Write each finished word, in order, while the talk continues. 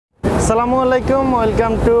আসসালামু আলাইকুম,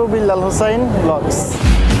 welcome to Billal Hossain blogs.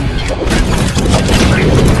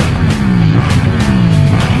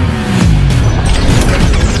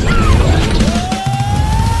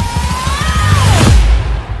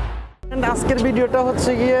 আজকের ভিডিওটা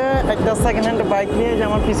হচ্ছে গিয়ে একটা সেকেন্ড হ্যান্ড বাইক নিয়ে, যে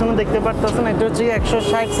আমার পিছনে দেখতে পারতেছেন এটা হচ্ছে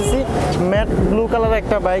 160 সিসি ম্যাট ব্লু কালার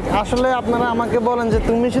একটা বাইক। আসলে আপনারা আমাকে বলেন যে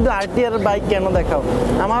তুমি শুধু আরটিআর বাইক কেন দেখাও,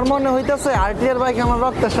 আমার মনে হইতেছে আরটিআর বাইক আমার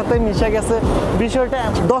রক্তের সাথে মিশে গেছে। বিষয়টা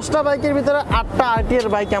 10টা বাইকের ভিতরে 8টা আরটিআর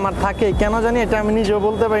বাইক আমার থাকে, কেন জানি এটা আমি নিজেও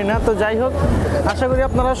বলতে পারি না। তো যাই হোক, আশা করি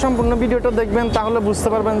আপনারা সম্পূর্ণ ভিডিওটা দেখবেন, তাহলে বুঝতে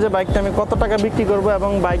পারবেন যে বাইকটা আমি কত টাকা বিক্রি করব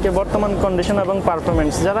এবং বাইকের বর্তমান কন্ডিশন এবং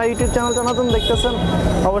পারফরমেন্স। যারা ইউটিউব চ্যানেলটা নতুন দেখতেছেন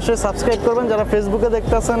অবশ্যই সাবস্ক্রাইব করবেন, যারা ফেসবুকে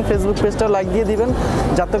দেখতেছেন ফেসবুক পেজটা লাইক দিয়ে দিবেন,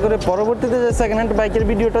 যাতে করে পরবর্তীতে যে সেকেন্ড হ্যান্ড বাইকের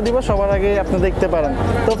ভিডিওটা দিব সবার আগে আপনি দেখতে পারেন।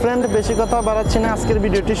 তো ফ্রেন্ড, বেশি কথা বাড়াচ্ছি না, আজকের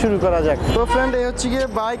ভিডিওটি শুরু করা যাক। তো ফ্রেন্ড, এই হচ্ছে গিয়ে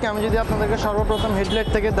বাইক। আমি যদি আপনাদেরকে সর্বপ্রথম হেডলাইট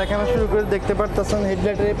থেকে দেখানো শুরু করে, দেখতে পারতেছেন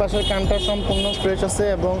হেডলাইটের এই পাশের কানটা সম্পূর্ণ ফ্রেশ আছে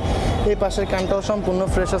এবং এই পাশের কানটাও সম্পূর্ণ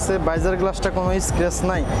ফ্রেশ আছে। বাইজার গ্লাসটা কোনো স্ক্র্যাচ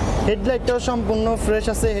নাই। হেডলাইটটাও সম্পূর্ণ ফ্রেশ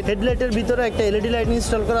আছে। হেডলাইটের ভিতরে একটা এলইডি লাইট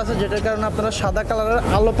ইনস্টল করা আছে, যেটার কারণে আপনারা সাদা কালারের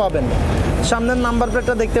আলো পাবেন। সামনের নাম্বার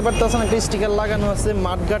প্লেটটা দেখতে পারতেছেন, একটা স্টিকার লাগানো আছে।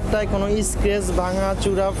 মাঠগাটটায় কোনো স্ক্র্যাচ, ভাঙা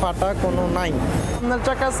চূড়া, ফাটা কোনো নাই। সামনের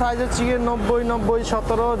চাকার সাইজ হচ্ছে গিয়ে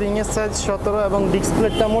 90-90-17, রিংয়ের সাইজ 17 এবং ডিস্ক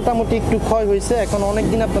প্লেটটা মোটামুটি একটু ক্ষয় হয়েছে, এখন অনেক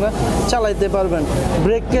দিন আপনারা চালাইতে পারবেন।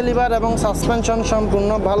 ব্রেক ক্যালিভার এবং সাসপেনশন সম্পূর্ণ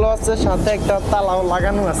ভালো আছে, সাথে একটা তালাও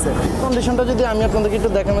লাগানো আছে। কন্ডিশনটা যদি আমি আপনাদেরকে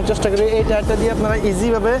একটু দেখানোর চেষ্টা করি, এই টায়ারটা দিয়ে আপনারা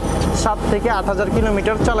ইজিভাবে 7 থেকে 8,000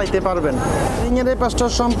 কিলোমিটার চালাইতে পারবেন। রিংয়ের এই পাশটা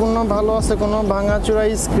সম্পূর্ণ ভালো আছে, কোনো ভাঙা চূড়া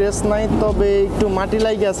স্ক্র্যাচ নাই, তবে একটু মাটি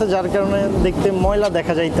লাগে আছে, যার কারণে দেখতে ময়লা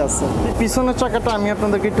দেখা যাইতেছে। পিছনের চাকাটা আমি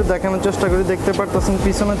আপনাদেরকে একটু দেখানোর চেষ্টা করি, দেখতে পারতেছেন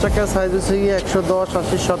পিছনের চাকার সাইজ হচ্ছে গিয়ে 110,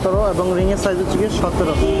 80, 17 এবং রিংয়ের সাইজ হচ্ছে গিয়ে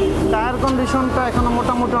 17। টায়ার কন্ডিশনটা এখনো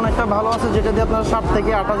মোটামুটি অনেকটা ভালো আছে, যেটা দিয়ে আপনারা 7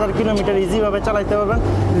 থেকে 8,000 কিলোমিটার ইজিভাবে চালাইতে পারবেন।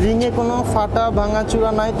 রিংয়ে কোনো ফাটা ভাঙা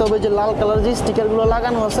চূড়া নাই, তবে যে লাল কালার যে স্টিকারগুলো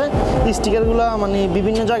লাগানো আছে, স্টিকারগুলো মানে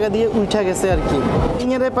বিভিন্ন জায়গা দিয়ে উঠে গেছে আর কি।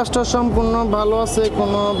 রিংয়ের এই পাশটা সম্পূর্ণ ভালো আছে,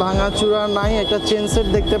 কোনো ভাঙা চূড়া নাই। একটা চেন সেট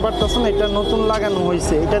দেখতে পারতেছেন, এটা নতুন লাগানো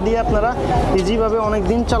হয়েছে, এটা দিয়ে আপনারা ইজিভাবে অনেক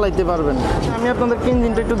দিন চালাইতে পারবেন। আমি আপনাদেরকে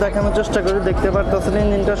ইঞ্জিনটা একটু দেখানোর চেষ্টা করি, দেখতে পারতেছেন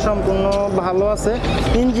ইঞ্জিনটা সম্পূর্ণ ভালো আছে।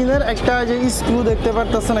 ইঞ্জিনের একটা যে স্ক্রু দেখতে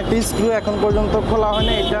পারতেছেন, একটা স্ক্রু এখন পর্যন্ত খোলা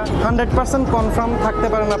হয়নি, এটা 100% কনফার্ম থাকতে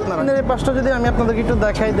পারেন আপনারা। ইঞ্জিনের এই পাশটা যদি আমি আপনাদেরকে একটু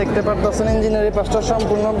দেখাই, দেখতে পারতেছেন ইঞ্জিনের এই পাশটা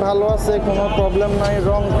সম্পূর্ণ ভালো আছে, কোনো প্রবলেম নাই,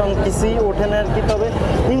 রং টং কিছুই ওঠে না আর কি। তবে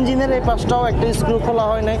ইঞ্জিনের এই পাশটাও একটা স্ক্রু খোলা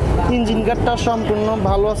হয় নাই। ইঞ্জিন গার্ডটা সম্পূর্ণ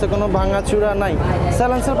ভালো আছে, কোনো ভাঙা চূড়া নাই।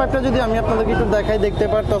 সাইলেন্সার পাইপটা যদি আমি আপনাদেরকে একটু দেখাই, দেখতে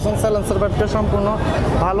পারতেছেন সাইলেন্সার পাইপটা সম্পূর্ণ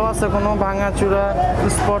ভালো আছে, কোনো ভাঙা চূড়া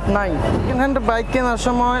স্পট নাই। সেকেন্ড হ্যান্ড বাইক কেনার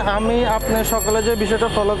সময় আমি আপনি সকালে যে বিষয়টা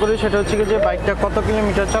ফলো করি, সেটা হচ্ছে যে বাইকটা কত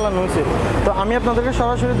কিলোমিটার চালানো হয়েছে। তো আমি আপনাদেরকে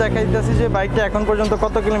সরাসরি দেখাই দিতেছি যে বাইকটা এখন পর্যন্ত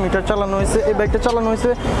কত কিলোমিটার চালানো হয়েছে। এই বাইকটা চালানো হয়েছে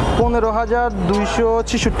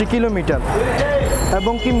 15,266 কিলোমিটার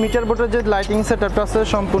এবং কি মিটার বোর্ডের যে লাইটিং সেটআপটা আছে,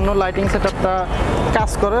 সম্পূর্ণ লাইটিং সেটআপটা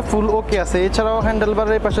কাজ করে, ফুল ওকে আছে। এছাড়াও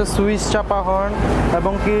হ্যান্ডেলবারের এই পাশে সুইচ চাপা হর্ন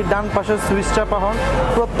এবং কি ডান পাশে সুইচ চাপা হর্ন,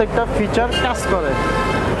 প্রত্যেকটা ফিচার কাজ করে।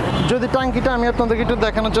 যদি ট্যাঙ্কিটা আমি আপনাদেরকে একটু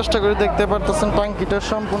দেখানোর চেষ্টা করি, দেখতে পারতেছেন ট্যাঙ্কিটা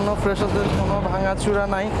সম্পূর্ণ ফ্রেশ আছে, কোনো ভাঙা চূড়া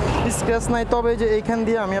নাই, স্ক্র্যাচ নাই। তবে যে এইখান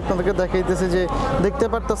দিয়ে আমি আপনাদেরকে দেখাইতেছি যে দেখতে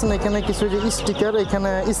পারতেছেন এখানে কিছু যে স্টিকার, এখানে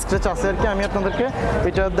স্ক্র্যাচ আছে আর কি, আমি আপনাদেরকে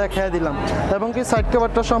এটা দেখাই দিলাম। এবং কি সাইড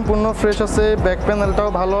কভারটা সম্পূর্ণ ফ্রেশ আছে, ব্যাক প্যানেলটাও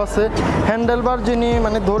ভালো আছে। হ্যান্ডেলবার যিনি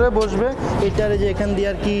মানে ধরে বসবে, এটার যে এখান দিয়ে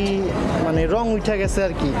আর কি মানে রং উঠে গেছে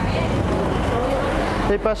আর কি।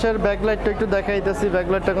 এই পাশের ব্যাকলাইটটা একটু দেখাইতেছি,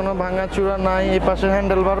 ব্যাকলাইটটা কোনো ভাঙা চূড়া নাই। এই পাশের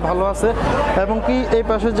হ্যান্ডেলবার ভালো আছে এবং কি এই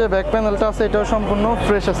পাশের যে ব্যাক প্যানেলটা আছে এটাও সম্পূর্ণ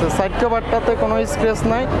ফ্রেশ আছে। সাইড কভারটাতে কোনো স্ক্র্যাচ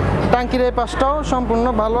নাই। ট্যাঙ্কির এই পাশটাও সম্পূর্ণ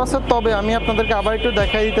ভালো আছে। তবে আমি আপনাদেরকে আবার একটু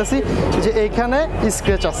দেখাই দিতেছি যে এইখানে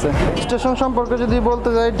স্ক্র্যাচ আছে। স্টেশন সম্পর্কে যদি বলতে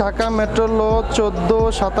যাই, ঢাকা মেট্রো ল 14,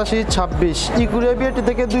 87, 26 ইকুরিয়া বিআরটি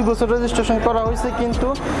থেকে 2 বছর রেজিস্ট্রেশন করা হয়েছে, কিন্তু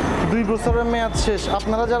 2 বছরের মেয়াদ শেষ।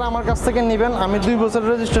 আপনারা যারা আমার কাছ থেকে নেবেন, আমি 2 বছর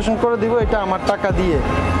রেজিস্ট্রেশন করে দিব, এটা আমার টাকা দিয়ে।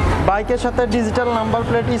 বাইকের সাথে digital number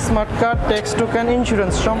plate, smart card, tax token,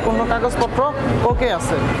 insurance সম্পূর্ণ কাগজপত্র ওকে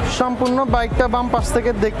আছে। সম্পূর্ণ বাইকটা বাম পাশ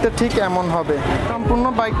থেকে দেখতে ঠিক এমন হবে, সম্পূর্ণ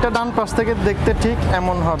বাইকটা ডান পাশ থেকে দেখতে ঠিক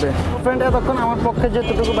এমন হবে। ফ্রেন্ড, এতক্ষণ আমার পক্ষে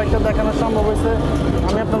যেতটুকু বাইকটা দেখানো সম্ভব হয়েছে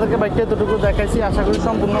আমি আপনাদেরকে বাইকটা এতটুকু দেখাইছি, আশা করি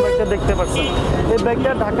সম্পূর্ণ বাইকটা দেখতে পাচ্ছেন। এই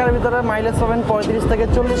বাইকটা ঢাকার ভিতরে মাইলেজ পাবেন 35 থেকে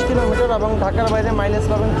 40 কিলোমিটার এবং ঢাকার বাইরে মাইলেজ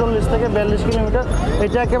পাবেন 40 থেকে 42 কিলোমিটার।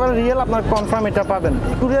 এটা একেবারে রিয়েল, আপনার কনফার্ম এটা পাবেন।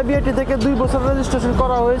 কুরিয়া বিআরটি থেকে 2 বছর রেজিস্ট্রেশন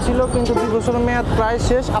করা হয়েছিল, কিন্তু 2 বছরের মেয়াদ প্রায়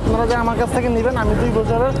শেষ। আপনারা যে আমার কাছ থেকে নেবেন, আমি 2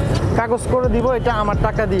 বছরের কাগজ করে দিব, এটা আমার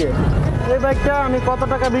টাকা দিয়ে। এই বাইকটা আমি কত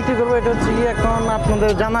টাকা বিক্রি করবো এটা হচ্ছে কি এখন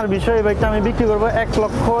আপনাদের জানার বিষয়। এই বাইকটা আমি বিক্রি করবো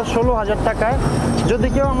 1,16,000 টাকায়। যদি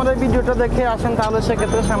কেউ আমাদের ভিডিওটা দেখে আসেন তাহলে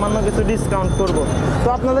সেক্ষেত্রে সামান্য কিছু ডিসকাউন্ট করব। তো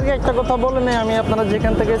আপনাদেরকে একটা কথা বলে নেই আমি, আপনারা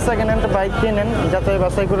যেখান থেকে সেকেন্ড হ্যান্ড বাইক কেনেন যাচাই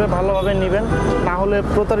বাছাই করে ভালোভাবে নেবেন, না হলে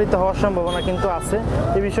প্রতারিত হওয়ার সম্ভাবনা কিন্তু আছে।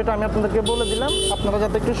 এই বিষয়টা আমি আপনাদেরকে বলে দিলাম, আপনারা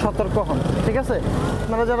যাতে একটু সতর্ক হন, ঠিক আছে?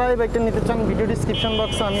 আপনারা যারা এই বাইকটা নিতে চান ভিডিও ডিসক্রিপশন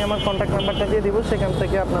বক্সে আমি আমার কন্ট্যাক্ট নাম্বারটা দিয়ে দিব, সেখান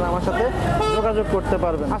থেকে আপনারা আমার সাথে যোগাযোগ করতে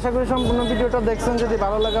পারবেন। আশা করি সম্পূর্ণ ভিডিওটা দেখছেন, যদি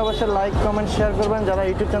ভালো লাগে অবশ্যই লাইক কমেন্ট শেয়ার করবেন। যারা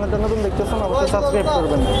ইউটিউব চ্যানেলটা নতুন দেখতেছেন অবশ্যই সাবস্ক্রাইব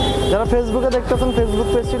করবেন। যারা ফেসবুকে দেখতেছেন ফেসবুক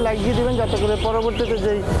পেজটি লাইক দিয়ে দিবেন, যাতে করে পরবর্তীতে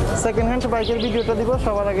যেই সেকেন্ড হ্যান্ড বাইকের ভিডিওটা দিব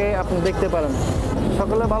সবার আগে আপনি দেখতে পারেন।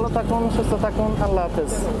 সকলে ভালো থাকুন, সুস্থ থাকুন, আল্লাহ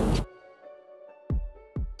হাফেজ।